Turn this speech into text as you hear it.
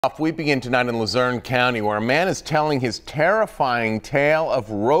We begin tonight in Luzerne County, where a man is telling his terrifying tale of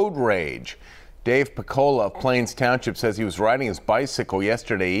road rage. Dave Piccola of Plains Township says he was riding his bicycle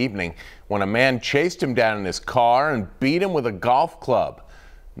yesterday evening when a man chased him down in his car and beat him with a golf club.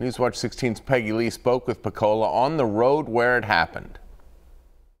 Newswatch 16's Peggy Lee spoke with Piccola on the road where it happened.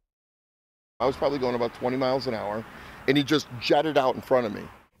 I was probably going about 20 miles an hour, and he just jetted out in front of me.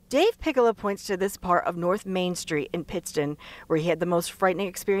 Dave Piccola points to this part of North Main Street in Pittston, where he had the most frightening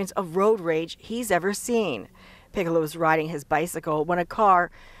experience of road rage he's ever seen. Piccola was riding his bicycle when a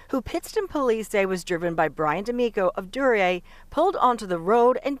car, who Pittston police say was driven by Brian D'Amico of Duryea, pulled onto the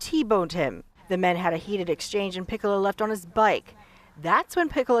road and T-boned him. The men had a heated exchange and Piccola left on his bike. That's when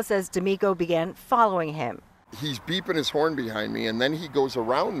Piccola says D'Amico began following him. He's beeping his horn behind me, and then he goes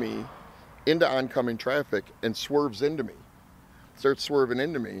around me into oncoming traffic and swerves into me. Starts swerving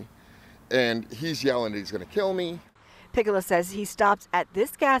into me, and he's yelling he's going to kill me. Piccola says he stopped at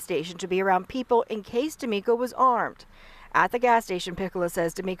this gas station to be around people in case D'Amico was armed. At the gas station, Piccola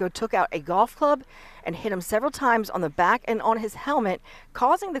says D'Amico took out a golf club and hit him several times on the back and on his helmet,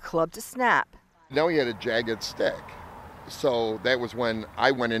 causing the club to snap. Now he had a jagged stick, so that was when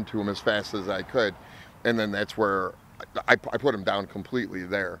I went into him as fast as I could, and then that's where I put him down completely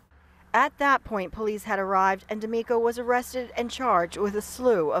there. At that point, police had arrived and D'Amico was arrested and charged with a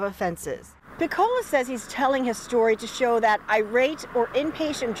slew of offenses. Piccola says he's telling his story to show that irate or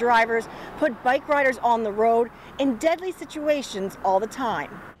impatient drivers put bike riders on the road in deadly situations all the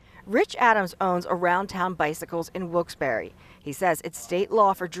time. Rich Adams owns Around Town Bicycles in Wilkes-Barre. He says it's state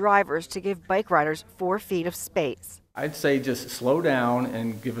law for drivers to give bike riders 4 feet of space. I'd say just slow down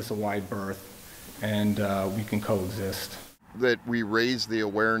and give us a wide berth, and we can coexist. That we raise the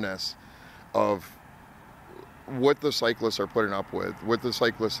awareness of what the cyclists are putting up with, what the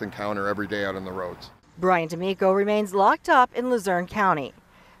cyclists encounter every day out on the roads. Brian D'Amico remains locked up in Luzerne County.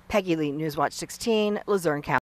 Peggy Lee, Newswatch 16, Luzerne County.